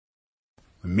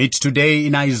We meet today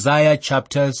in Isaiah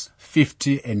chapters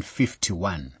 50 and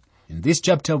 51. In this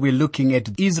chapter, we're looking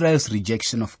at Israel's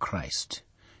rejection of Christ,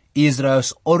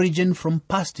 Israel's origin from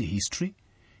past history,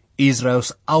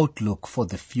 Israel's outlook for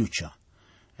the future,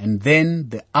 and then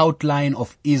the outline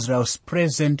of Israel's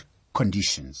present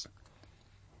conditions.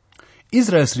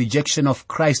 Israel's rejection of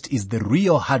Christ is the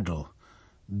real hurdle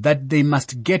that they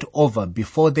must get over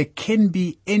before there can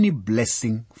be any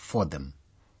blessing for them.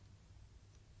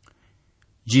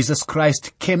 Jesus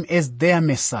Christ came as their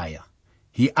Messiah.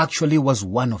 He actually was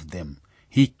one of them.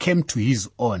 He came to his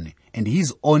own, and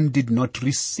his own did not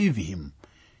receive him.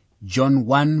 John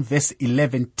 1 verse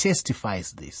 11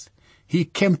 testifies this. He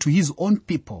came to his own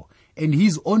people, and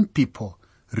his own people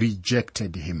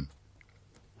rejected him.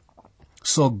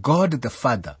 So God the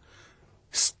Father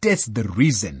states the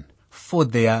reason for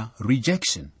their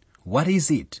rejection. What is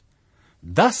it?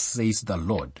 Thus says the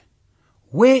Lord,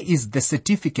 where is the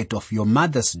certificate of your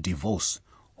mother's divorce,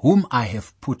 whom I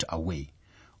have put away?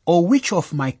 Or which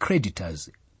of my creditors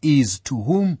is to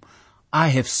whom I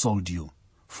have sold you?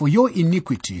 For your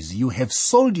iniquities you have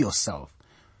sold yourself,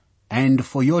 and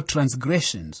for your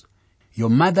transgressions your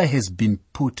mother has been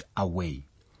put away.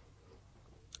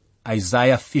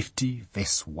 Isaiah 50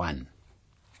 verse 1.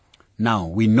 Now,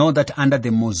 we know that under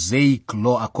the Mosaic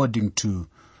law, according to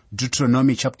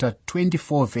Deuteronomy chapter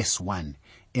 24 verse 1,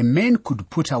 a man could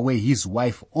put away his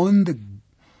wife on the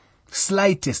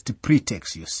slightest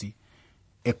pretext, you see.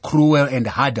 A cruel and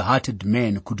hard-hearted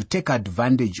man could take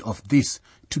advantage of this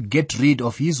to get rid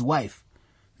of his wife.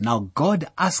 Now God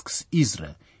asks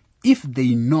Israel if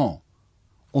they know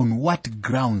on what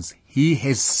grounds he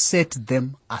has set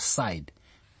them aside.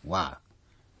 Wow.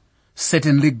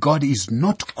 Certainly God is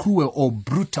not cruel or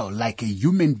brutal like a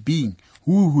human being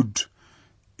who would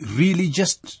really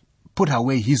just put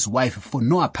away his wife for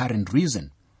no apparent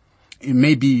reason. It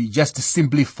may be just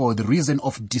simply for the reason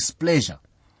of displeasure.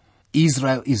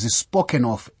 Israel is spoken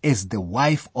of as the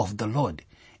wife of the Lord.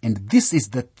 And this is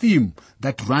the theme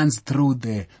that runs through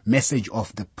the message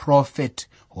of the prophet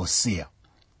Hosea.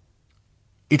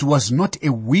 It was not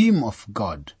a whim of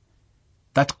God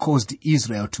that caused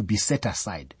Israel to be set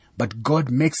aside. But God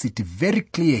makes it very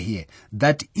clear here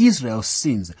that Israel's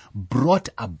sins brought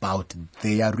about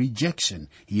their rejection.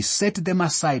 He set them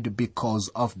aside because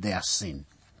of their sin.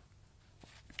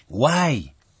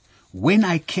 Why? When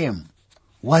I came,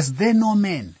 was there no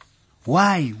man?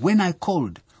 Why? When I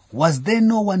called, was there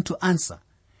no one to answer?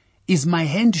 Is my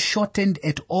hand shortened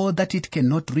at all that it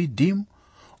cannot redeem?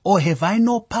 Or have I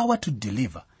no power to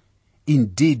deliver?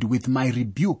 Indeed, with my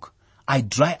rebuke, I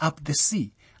dry up the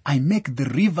sea. I make the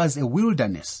rivers a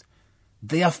wilderness.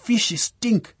 Their fish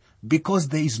stink because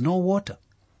there is no water,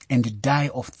 and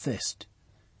die of thirst.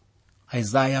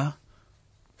 Isaiah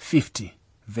 50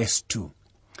 verse 2.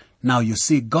 Now you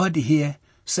see, God here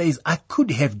says, I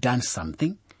could have done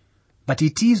something, but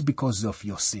it is because of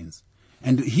your sins.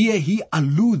 And here he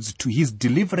alludes to his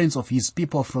deliverance of his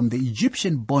people from the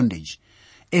Egyptian bondage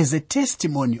as a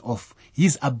testimony of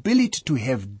his ability to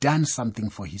have done something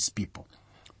for his people.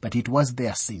 But it was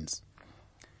their sins.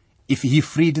 If he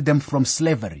freed them from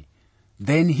slavery,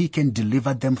 then he can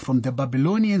deliver them from the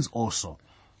Babylonians also.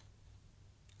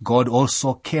 God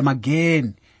also came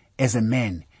again as a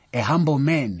man, a humble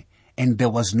man, and there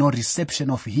was no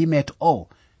reception of him at all.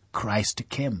 Christ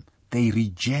came. They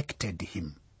rejected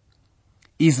him.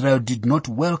 Israel did not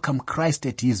welcome Christ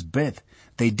at his birth.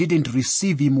 They didn't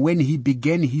receive him when he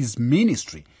began his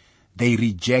ministry. They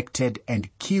rejected and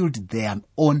killed their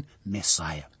own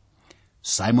Messiah.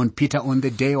 Simon Peter on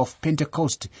the day of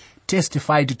Pentecost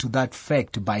testified to that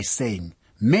fact by saying,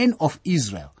 Men of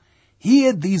Israel,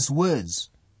 hear these words.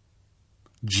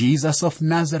 Jesus of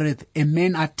Nazareth, a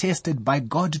man attested by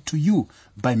God to you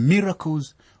by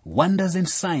miracles, wonders and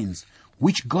signs,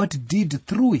 which God did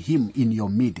through him in your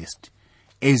midst,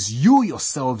 as you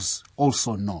yourselves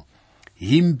also know,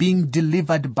 him being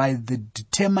delivered by the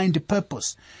determined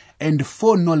purpose and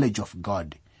foreknowledge of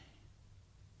God.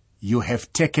 You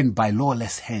have taken by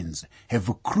lawless hands, have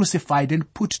crucified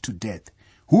and put to death,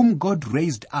 whom God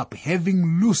raised up,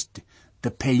 having loosed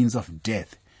the pains of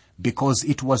death, because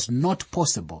it was not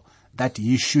possible that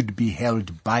ye should be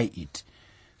held by it.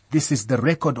 This is the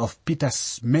record of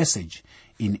Peter's message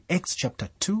in Acts chapter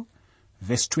 2,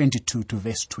 verse 22 to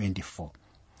verse 24.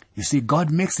 You see,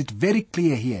 God makes it very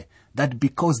clear here that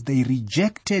because they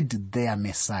rejected their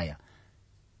Messiah,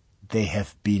 they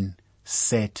have been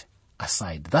set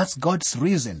aside. That's God's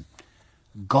reason.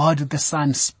 God the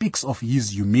Son speaks of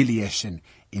his humiliation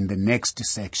in the next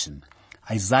section.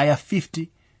 Isaiah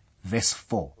 50 verse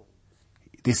 4.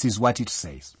 This is what it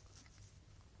says.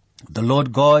 The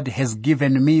Lord God has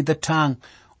given me the tongue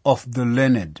of the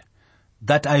learned,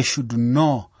 that I should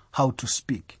know how to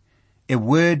speak a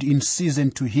word in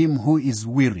season to him who is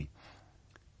weary.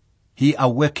 He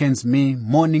awakens me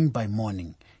morning by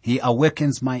morning. He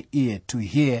awakens my ear to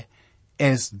hear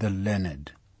as the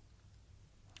learned.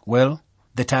 Well,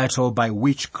 the title by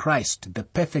which Christ, the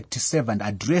perfect servant,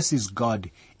 addresses God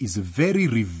is very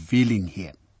revealing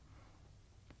here.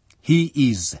 He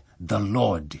is the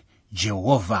Lord,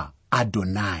 Jehovah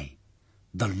Adonai,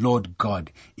 the Lord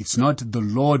God. It's not the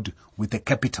Lord with a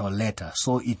capital letter,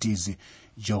 so it is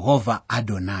Jehovah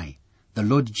Adonai. The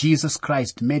Lord Jesus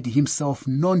Christ made himself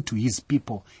known to his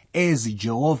people as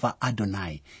Jehovah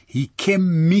Adonai. He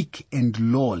came meek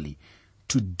and lowly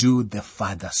to do the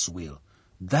Father's will.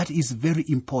 That is very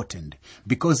important,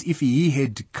 because if he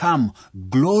had come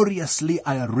gloriously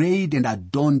arrayed and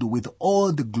adorned with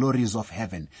all the glories of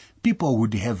heaven, people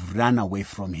would have run away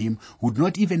from him, would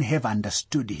not even have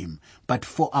understood him. But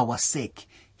for our sake,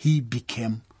 he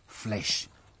became flesh.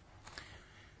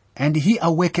 And he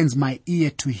awakens my ear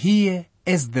to hear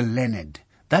as the learned.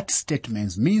 That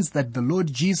statement means that the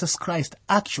Lord Jesus Christ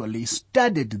actually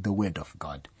studied the Word of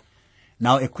God.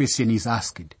 Now a question is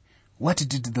asked. What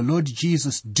did the Lord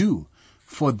Jesus do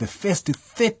for the first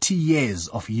 30 years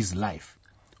of his life?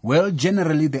 Well,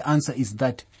 generally the answer is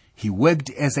that he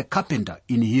worked as a carpenter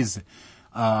in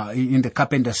the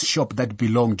carpenter's shop that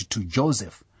belonged to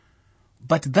Joseph.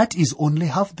 But that is only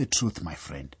half the truth, my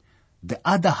friend. The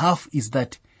other half is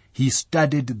that he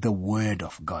studied the Word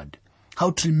of God. How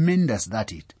tremendous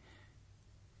that is.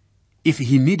 If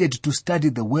he needed to study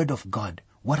the Word of God,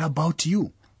 what about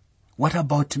you? What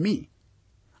about me?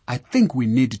 I think we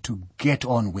need to get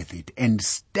on with it and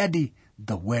study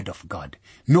the Word of God.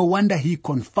 No wonder he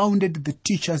confounded the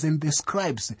teachers and the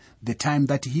scribes the time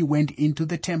that he went into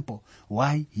the temple.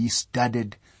 Why? He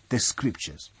studied the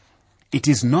Scriptures. It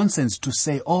is nonsense to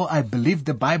say, oh, I believe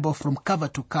the Bible from cover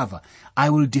to cover. I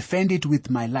will defend it with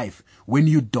my life, when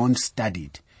you don't study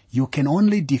it. You can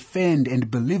only defend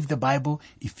and believe the Bible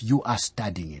if you are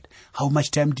studying it. How much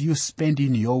time do you spend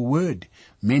in your Word?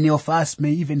 Many of us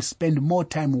may even spend more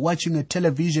time watching a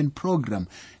television program,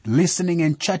 listening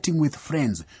and chatting with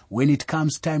friends, when it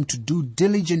comes time to do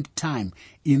diligent time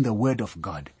in the Word of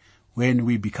God. When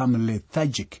we become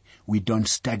lethargic, we don't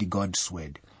study God's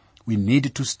Word. We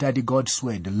need to study God's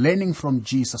Word, learning from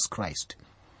Jesus Christ.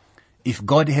 If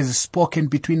God has spoken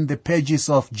between the pages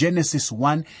of Genesis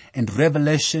 1 and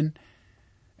Revelation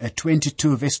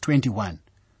 22 verse 21,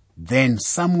 then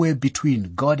somewhere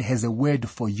between God has a word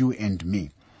for you and me.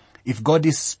 If God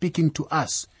is speaking to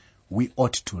us, we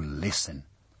ought to listen.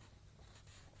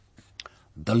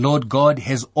 The Lord God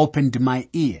has opened my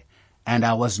ear, and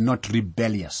I was not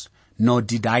rebellious, nor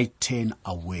did I turn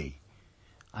away.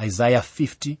 Isaiah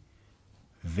 50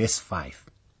 verse 5.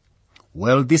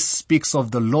 Well, this speaks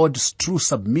of the Lord's true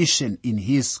submission in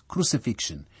his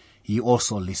crucifixion. He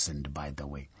also listened, by the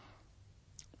way.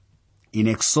 In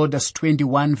Exodus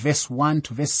 21 verse 1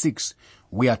 to verse 6,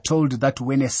 we are told that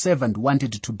when a servant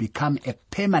wanted to become a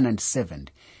permanent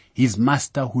servant, his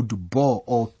master would bore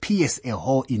or pierce a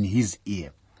hole in his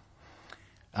ear.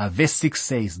 Verse 6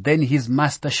 says, then his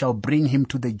master shall bring him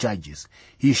to the judges.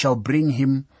 He shall bring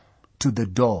him to the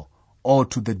door, or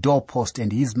to the doorpost,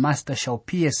 and his master shall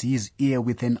pierce his ear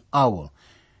with an awl,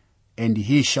 and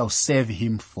he shall serve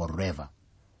him forever.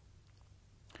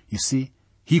 You see,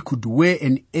 he could wear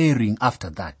an earring after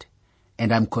that,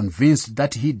 and I'm convinced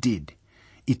that he did.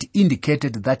 It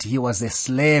indicated that he was a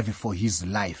slave for his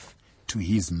life to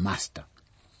his master.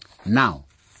 Now,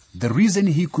 the reason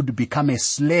he could become a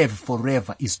slave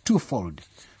forever is twofold.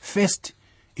 First,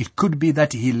 it could be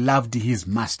that he loved his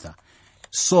master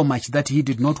so much that he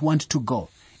did not want to go.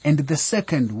 And the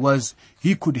second was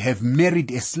he could have married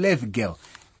a slave girl,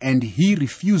 and he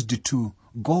refused to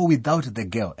go without the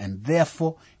girl, and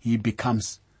therefore he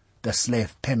becomes the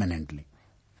slave permanently.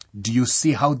 Do you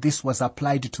see how this was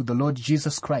applied to the Lord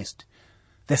Jesus Christ?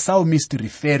 The psalmist,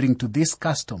 referring to this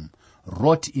custom,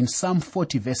 wrote in Psalm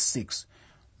 40 verse 6,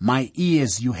 my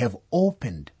ears you have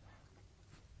opened.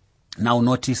 Now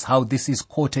notice how this is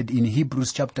quoted in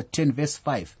Hebrews chapter 10 verse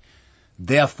 5.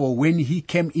 Therefore, when he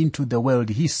came into the world,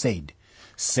 he said,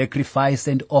 sacrifice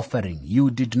and offering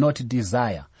you did not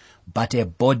desire, but a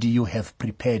body you have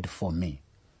prepared for me.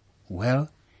 Well,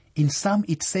 in some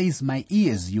it says, my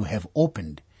ears you have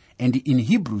opened. And in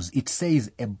Hebrews it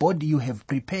says, a body you have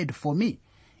prepared for me.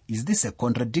 Is this a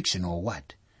contradiction or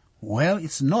what? Well,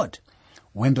 it's not.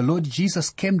 When the Lord Jesus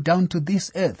came down to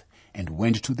this earth and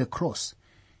went to the cross,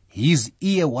 his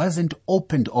ear wasn't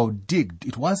opened or digged.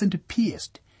 It wasn't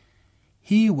pierced.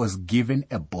 He was given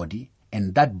a body,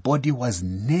 and that body was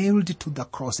nailed to the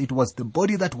cross. It was the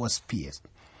body that was pierced.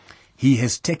 He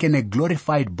has taken a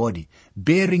glorified body,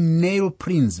 bearing nail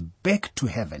prints back to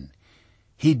heaven.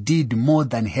 He did more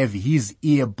than have his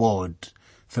ear bored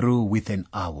through with an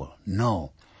awl.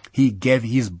 No, he gave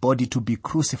his body to be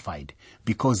crucified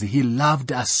because he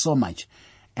loved us so much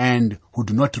and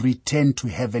would not return to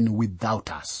heaven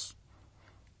without us.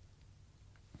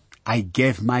 I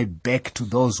gave my back to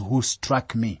those who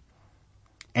struck me,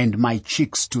 and my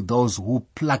cheeks to those who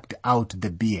plucked out the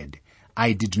beard.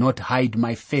 I did not hide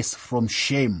my face from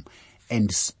shame and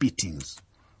spittings.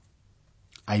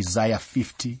 Isaiah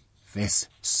 50 verse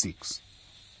 6.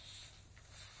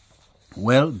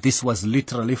 Well, this was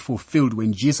literally fulfilled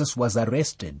when Jesus was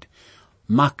arrested.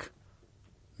 Mark,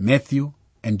 Matthew,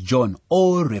 and John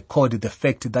all record the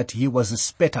fact that he was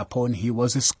spat upon, he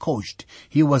was scourged,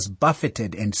 he was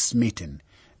buffeted and smitten.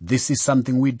 This is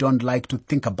something we don't like to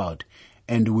think about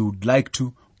and we would like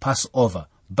to pass over,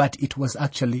 but it was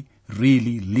actually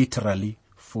really literally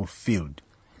fulfilled.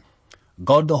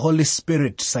 God the Holy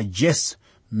Spirit suggests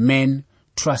men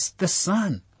trust the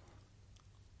Son.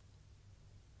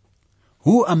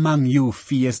 Who among you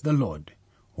fears the Lord?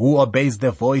 Who obeys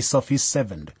the voice of his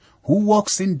servant? Who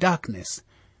walks in darkness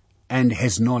and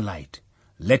has no light?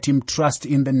 Let him trust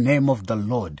in the name of the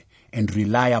Lord and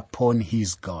rely upon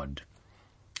his God.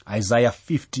 Isaiah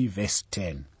 50 verse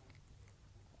 10.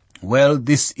 Well,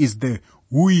 this is the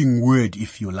wooing word,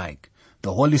 if you like.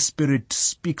 The Holy Spirit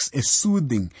speaks a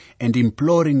soothing and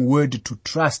imploring word to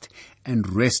trust and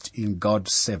rest in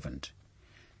God's servant.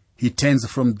 He turns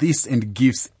from this and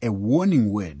gives a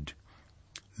warning word.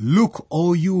 Look,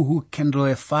 all you who kindle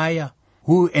a fire,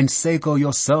 who encircle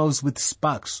yourselves with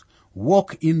sparks,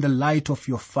 walk in the light of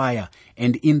your fire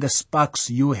and in the sparks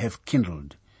you have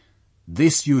kindled.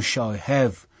 This you shall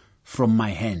have from my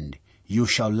hand. You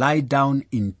shall lie down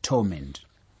in torment.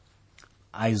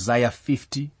 Isaiah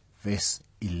 50 verse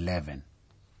 11.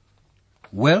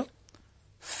 Well,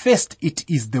 first it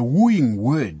is the wooing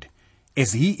word.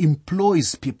 As he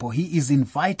employs people, he is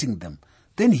inviting them.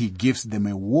 Then he gives them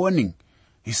a warning.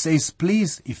 He says,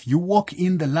 please, if you walk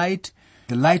in the light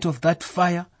of that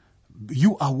fire,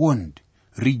 you are warned.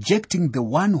 Rejecting the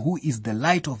one who is the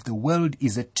light of the world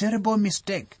is a terrible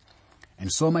mistake.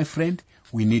 And so, my friend,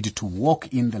 we need to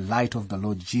walk in the light of the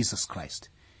Lord Jesus Christ.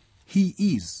 He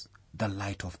is the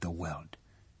light of the world.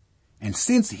 And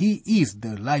since he is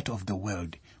the light of the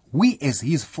world, we as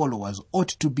his followers ought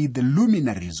to be the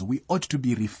luminaries. We ought to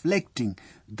be reflecting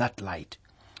that light.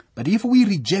 But if we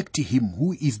reject him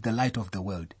who is the light of the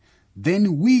world,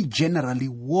 then we generally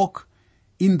walk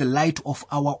in the light of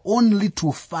our own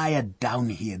little fire down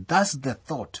here. That's the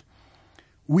thought.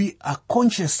 We are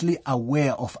consciously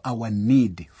aware of our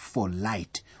need for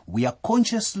light. We are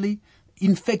consciously,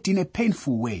 in fact, in a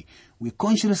painful way, we're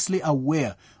consciously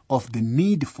aware of the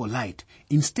need for light.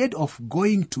 Instead of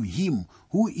going to him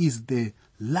who is the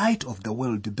light of the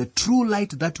world, the true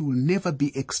light that will never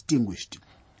be extinguished,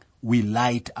 we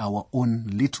light our own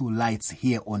little lights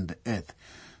here on the earth.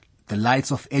 The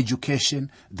lights of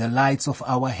education, the lights of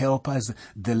our helpers,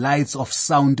 the lights of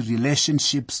sound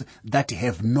relationships that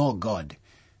have no God.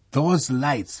 Those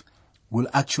lights will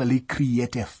actually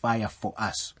create a fire for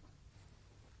us.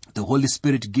 The Holy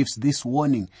Spirit gives this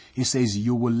warning. He says,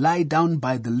 you will lie down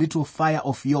by the little fire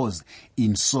of yours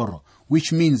in sorrow,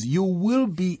 which means you will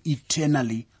be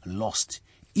eternally lost,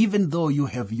 even though you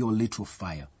have your little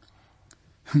fire.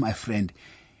 My friend,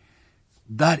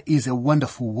 that is a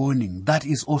wonderful warning. That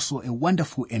is also a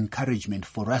wonderful encouragement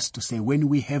for us to say, when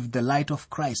we have the light of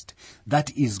Christ,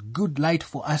 that is good light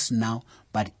for us now,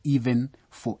 but even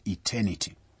for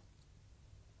eternity.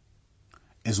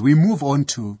 As we move on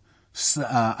to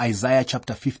Isaiah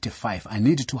chapter 55, I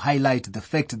need to highlight the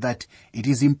fact that it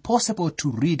is impossible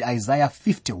to read Isaiah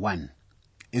 51.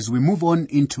 As we move on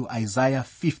into Isaiah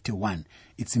 51,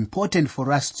 it's important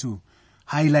for us to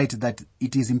highlight that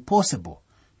it is impossible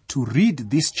to read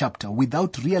this chapter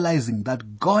without realizing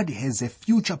that God has a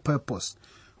future purpose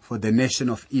for the nation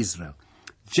of Israel,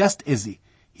 just as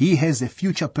he has a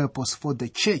future purpose for the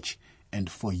church and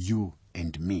for you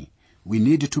and me. We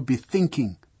need to be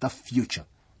thinking the future.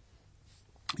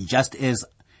 Just as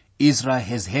Israel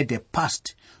has had a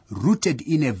past rooted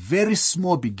in a very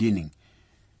small beginning,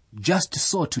 just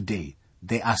so today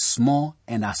they are small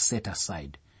and are set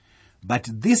aside. But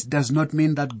this does not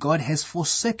mean that God has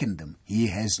forsaken them. He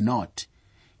has not.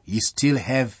 He still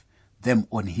have them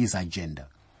on his agenda.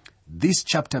 This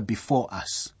chapter before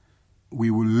us,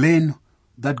 we will learn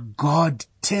that God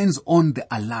turns on the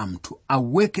alarm to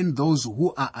awaken those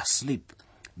who are asleep,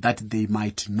 that they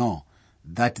might know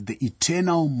that the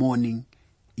eternal morning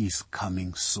is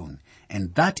coming soon.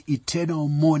 And that eternal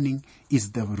morning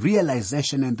is the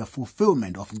realization and the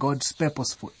fulfillment of God's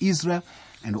purpose for Israel,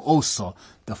 and also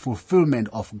the fulfillment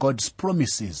of God's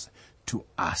promises to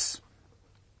us.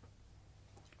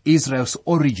 Israel's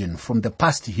origin from the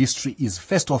past history is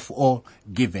first of all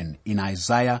given in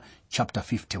Isaiah chapter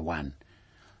 51.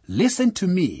 Listen to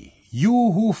me,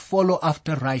 you who follow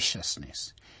after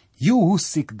righteousness, you who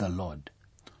seek the Lord.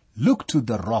 Look to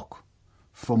the rock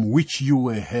from which you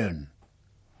were hewn,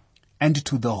 and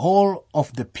to the hole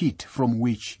of the pit from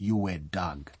which you were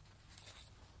dug.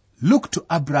 Look to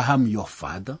Abraham your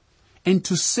father, and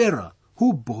to Sarah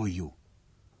who bore you.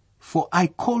 For I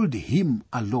called him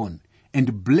alone,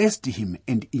 and blessed him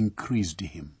and increased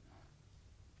him.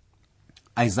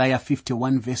 Isaiah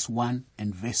 51 verse 1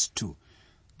 and verse 2.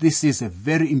 This is a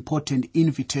very important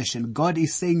invitation. God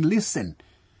is saying, listen,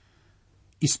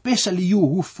 especially you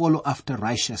who follow after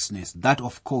righteousness. That,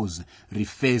 of course,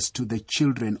 refers to the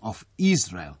children of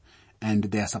Israel, and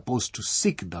they are supposed to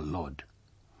seek the Lord.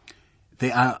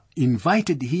 They are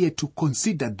invited here to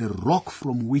consider the rock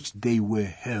from which they were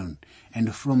hewn, and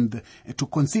to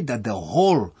consider the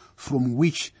hole from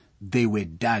which they were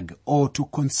dug, or to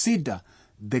consider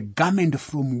the garment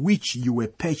from which you were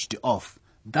patched off.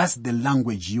 That's the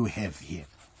language you have here.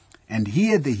 And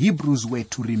here the Hebrews were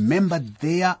to remember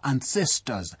their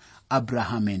ancestors,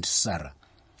 Abraham and Sarah.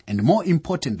 And more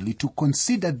importantly, to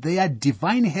consider their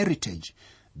divine heritage.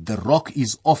 The rock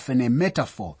is often a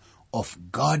metaphor of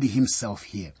God himself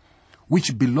here,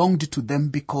 which belonged to them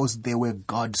because they were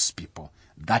God's people.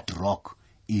 That rock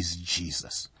is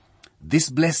Jesus. This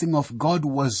blessing of God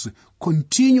was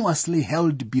continuously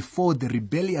held before the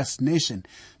rebellious nation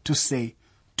to say,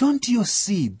 don't you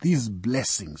see these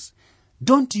blessings?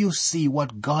 Don't you see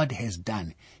what God has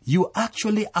done? You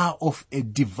actually are of a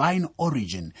divine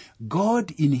origin.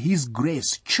 God in his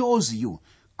grace chose you.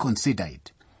 Consider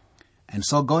it. And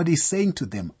so God is saying to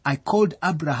them, I called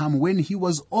Abraham when he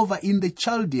was over in the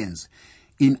Chaldeans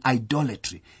in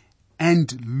idolatry.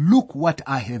 And look what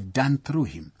I have done through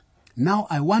him. Now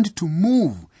I want to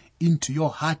move into your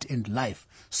heart and life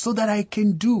so that I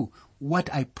can do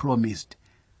what I promised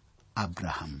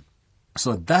Abraham.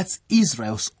 So that's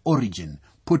Israel's origin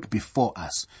put before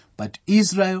us. But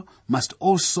Israel must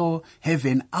also have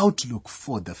an outlook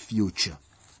for the future.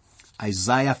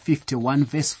 Isaiah 51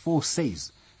 verse 4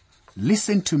 says,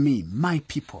 listen to me, my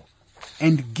people,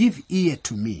 and give ear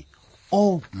to me,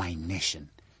 O my nation.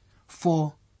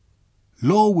 For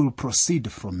law will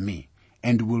proceed from me,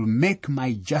 and will make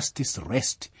my justice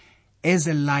rest as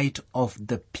a light of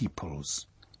the peoples.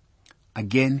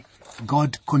 Again,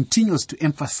 God continues to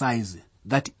emphasize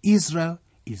that Israel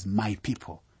is my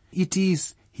people. It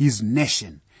is his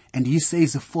nation. And he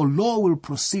says, for law will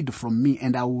proceed from me,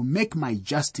 and I will make my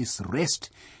justice rest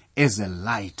as a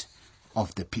light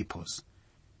of the peoples.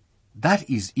 That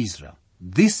is Israel.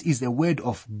 This is a word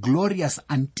of glorious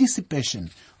anticipation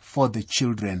for the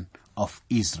children of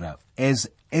Israel as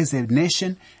a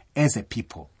nation, as a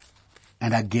people.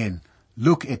 And again,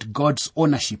 look at God's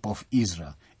ownership of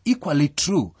Israel. Equally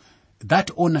true,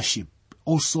 that ownership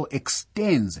also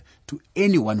extends to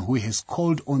anyone who has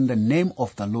called on the name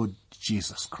of the Lord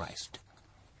Jesus Christ.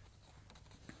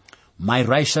 My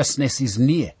righteousness is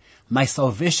near. My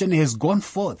salvation has gone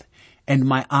forth, and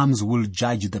my arms will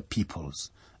judge the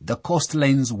peoples. The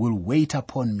coastlands will wait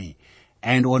upon me,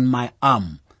 and on my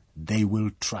arm they will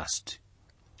trust.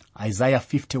 Isaiah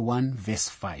 51 verse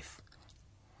 5.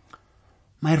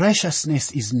 My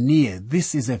righteousness is near.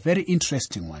 This is a very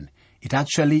interesting one. It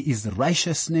actually is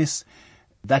righteousness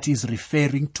that is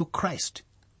referring to Christ.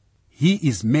 He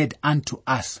is made unto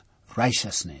us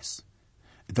righteousness.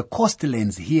 The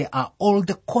coastlands here are all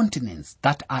the continents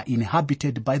that are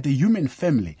inhabited by the human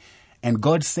family. And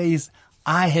God says,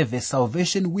 I have a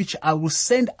salvation which I will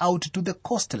send out to the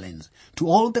coastlands, to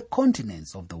all the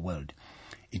continents of the world.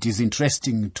 It is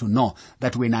interesting to know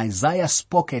that when Isaiah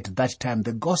spoke at that time,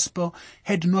 the gospel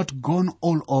had not gone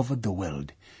all over the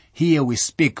world. Here we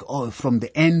speak from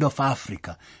the end of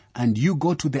Africa, and you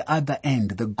go to the other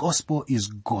end, the gospel is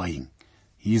going.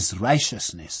 His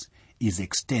righteousness is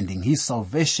extending. His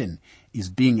salvation is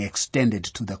being extended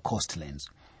to the coastlands.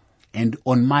 And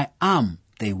on my arm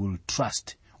they will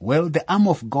trust. Well, the arm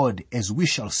of God, as we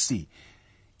shall see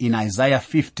in Isaiah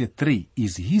 53,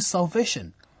 is his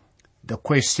salvation. The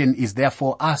question is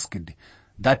therefore asked,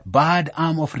 that barred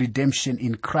arm of redemption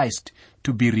in Christ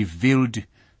to be revealed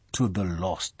to the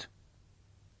lost.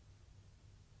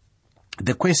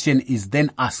 The question is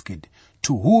then asked,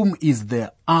 to whom is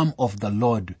the arm of the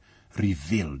Lord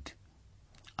revealed?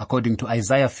 According to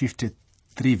Isaiah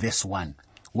 53 verse 1,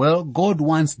 Well, God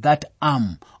wants that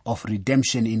arm of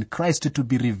redemption in Christ to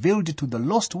be revealed to the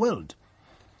lost world.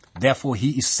 Therefore,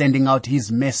 he is sending out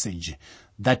his message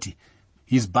that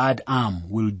his bad arm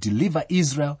will deliver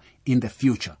Israel in the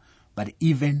future. But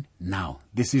even now,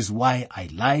 this is why I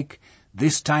like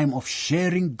this time of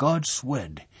sharing God's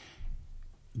word.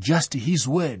 Just his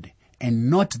word, and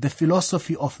not the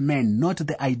philosophy of men, not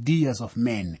the ideas of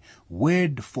men.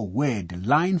 Word for word,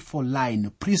 line for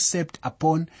line, precept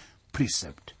upon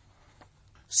precept.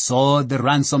 So the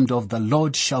ransomed of the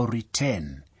Lord shall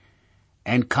return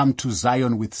and come to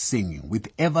Zion with singing,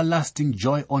 with everlasting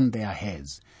joy on their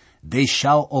heads. They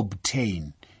shall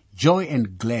obtain joy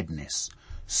and gladness.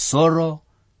 Sorrow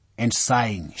and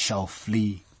sighing shall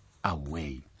flee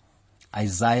away.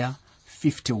 Isaiah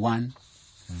 51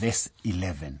 verse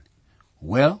 11.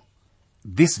 Well,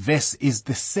 this verse is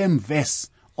the same verse,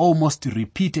 almost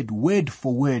repeated word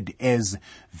for word as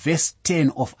verse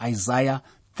 10 of Isaiah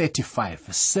 35,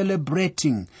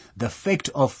 celebrating the fact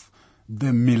of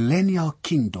the millennial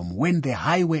kingdom when the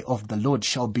highway of the Lord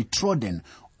shall be trodden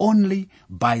only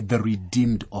by the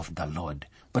redeemed of the Lord.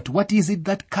 But what is it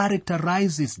that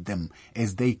characterizes them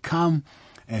as they come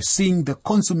seeing the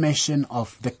consummation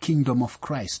of the kingdom of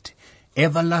Christ?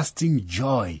 Everlasting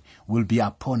joy will be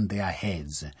upon their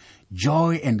heads.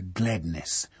 Joy and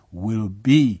gladness will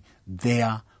be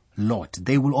their lot.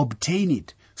 They will obtain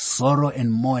it. Sorrow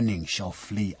and mourning shall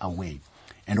flee away.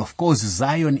 And of course,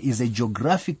 Zion is a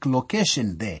geographic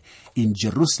location there in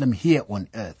Jerusalem here on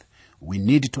earth. We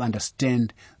need to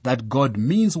understand that God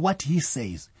means what he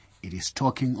says. It is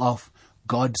talking of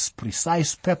God's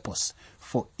precise purpose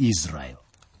for Israel.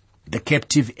 The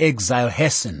captive exile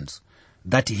hastens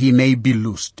that he may be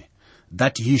loosed,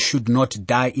 that he should not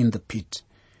die in the pit,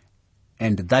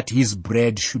 and that his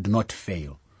bread should not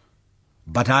fail.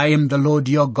 But I am the Lord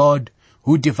your God,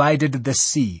 who divided the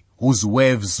sea, whose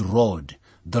waves roared.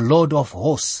 The Lord of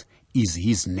hosts is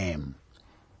his name.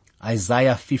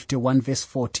 Isaiah 51 verse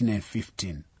 14 and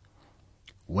 15.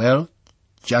 Well,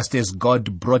 just as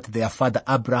God brought their father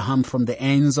Abraham from the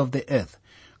ends of the earth,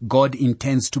 God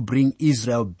intends to bring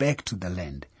Israel back to the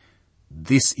land.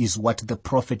 This is what the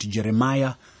prophet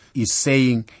Jeremiah is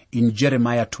saying in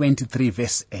Jeremiah 23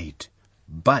 verse 8.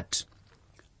 But,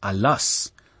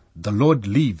 alas, the Lord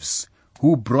lives,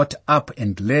 who brought up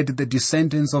and led the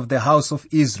descendants of the house of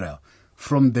Israel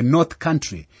from the north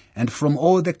country and from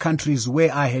all the countries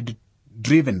where I had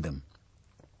driven them,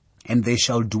 and they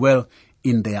shall dwell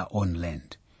in their own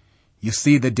land. You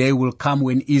see, the day will come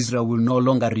when Israel will no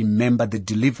longer remember the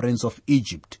deliverance of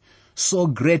Egypt. So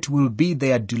great will be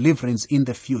their deliverance in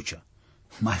the future.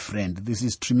 My friend, this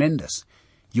is tremendous.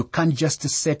 You can't just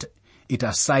set it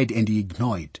aside and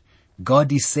ignore it.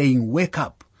 God is saying, wake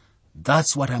up.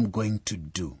 That's what I'm going to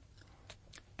do.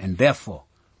 And therefore,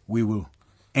 we will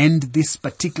end this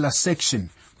particular section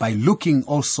by looking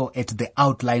also at the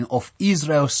outline of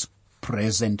Israel's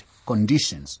present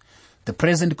conditions. The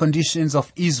present conditions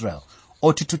of Israel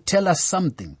ought to tell us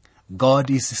something. God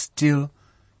is still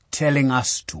telling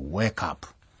us to wake up.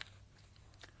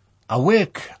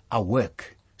 Awake,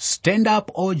 awake. Stand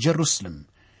up, O Jerusalem.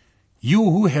 You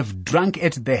who have drunk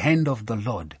at the hand of the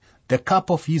Lord, the cup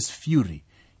of his fury.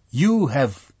 You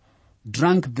have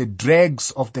drunk the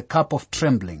dregs of the cup of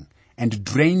trembling and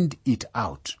drained it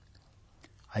out.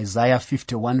 Isaiah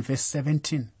 51 verse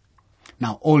 17.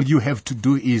 Now all you have to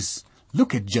do is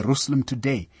look at Jerusalem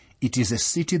today. It is a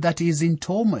city that is in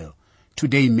turmoil.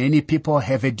 Today many people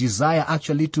have a desire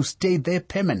actually to stay there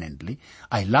permanently.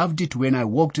 I loved it when I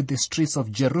walked the streets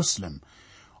of Jerusalem.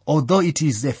 Although it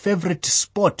is a favorite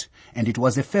spot, and it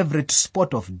was a favorite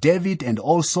spot of David and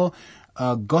also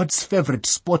God's favorite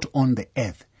spot on the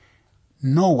earth,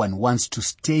 no one wants to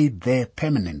stay there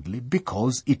permanently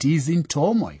because it is in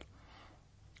turmoil.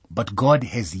 But God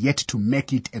has yet to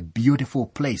make it a beautiful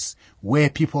place where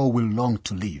people will long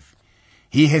to live.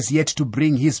 He has yet to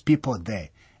bring his people there.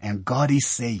 And God is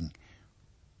saying,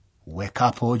 wake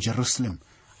up, O Jerusalem.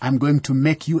 I'm going to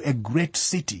make you a great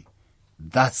city.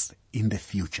 That's in the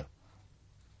future.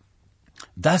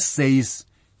 Thus says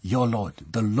your Lord,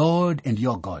 the Lord and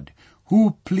your God,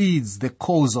 who pleads the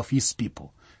cause of his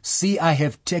people. See, I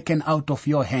have taken out of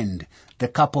your hand the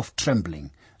cup of trembling,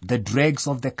 the dregs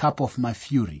of the cup of my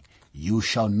fury. You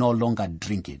shall no longer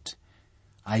drink it.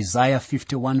 Isaiah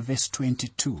 51 verse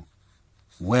 22.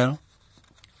 Well,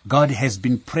 God has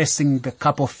been pressing the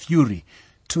cup of fury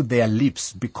to their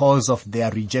lips because of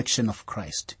their rejection of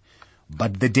Christ.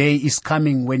 But the day is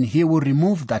coming when he will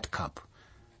remove that cup.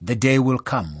 The day will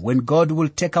come when God will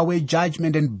take away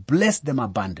judgment and bless them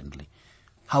abundantly.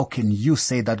 How can you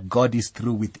say that God is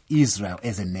through with Israel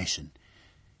as a nation?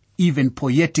 Even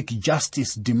poetic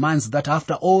justice demands that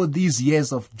after all these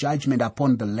years of judgment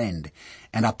upon the land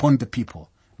and upon the people,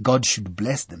 God should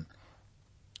bless them.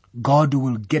 God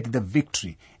will get the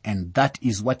victory, and that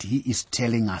is what he is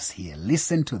telling us here.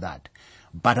 Listen to that.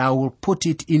 But I will put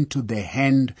it into the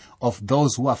hand of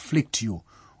those who afflict you,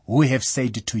 who have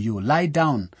said to you, lie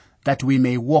down, that we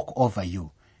may walk over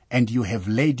you. And you have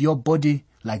laid your body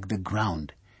like the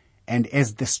ground, and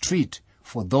as the street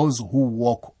for those who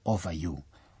walk over you.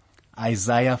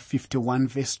 Isaiah 51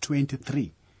 verse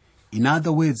 23. In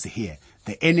other words here,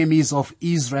 the enemies of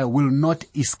Israel will not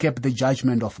escape the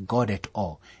judgment of God at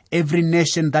all. Every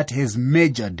nation that has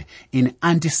majored in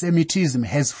anti-Semitism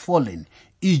has fallen.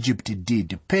 Egypt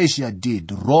did, Persia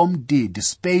did, Rome did,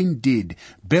 Spain did,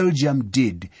 Belgium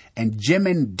did, and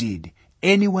Germany did.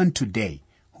 Anyone today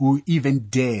who even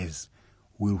dares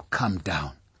will come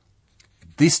down.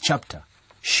 This chapter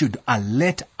should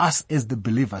alert us as the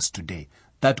believers today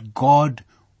that God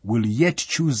will yet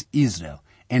choose Israel,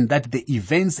 and that the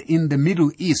events in the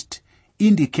Middle East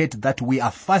indicate that we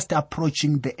are fast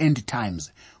approaching the end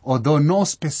times, although no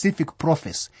specific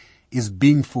prophecy is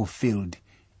being fulfilled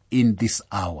in this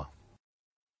hour.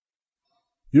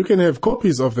 You can have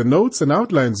copies of the notes and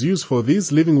outlines used for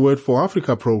these Living Word for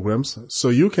Africa programs so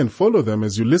you can follow them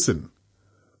as you listen.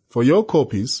 For your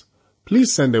copies,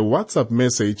 please send a WhatsApp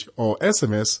message or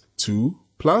SMS to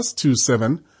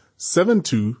 +27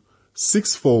 72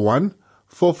 641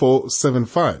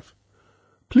 4475.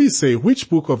 Please say which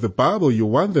book of the Bible you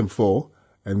want them for,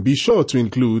 and be sure to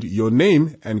include your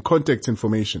name and contact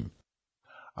information.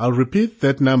 I'll repeat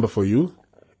that number for you.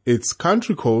 It's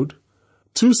country code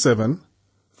 27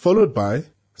 followed by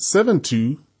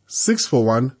 72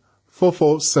 641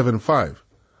 4475.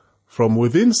 From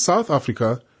within South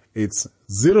Africa, it's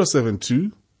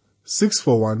 072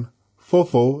 641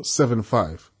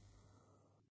 4475.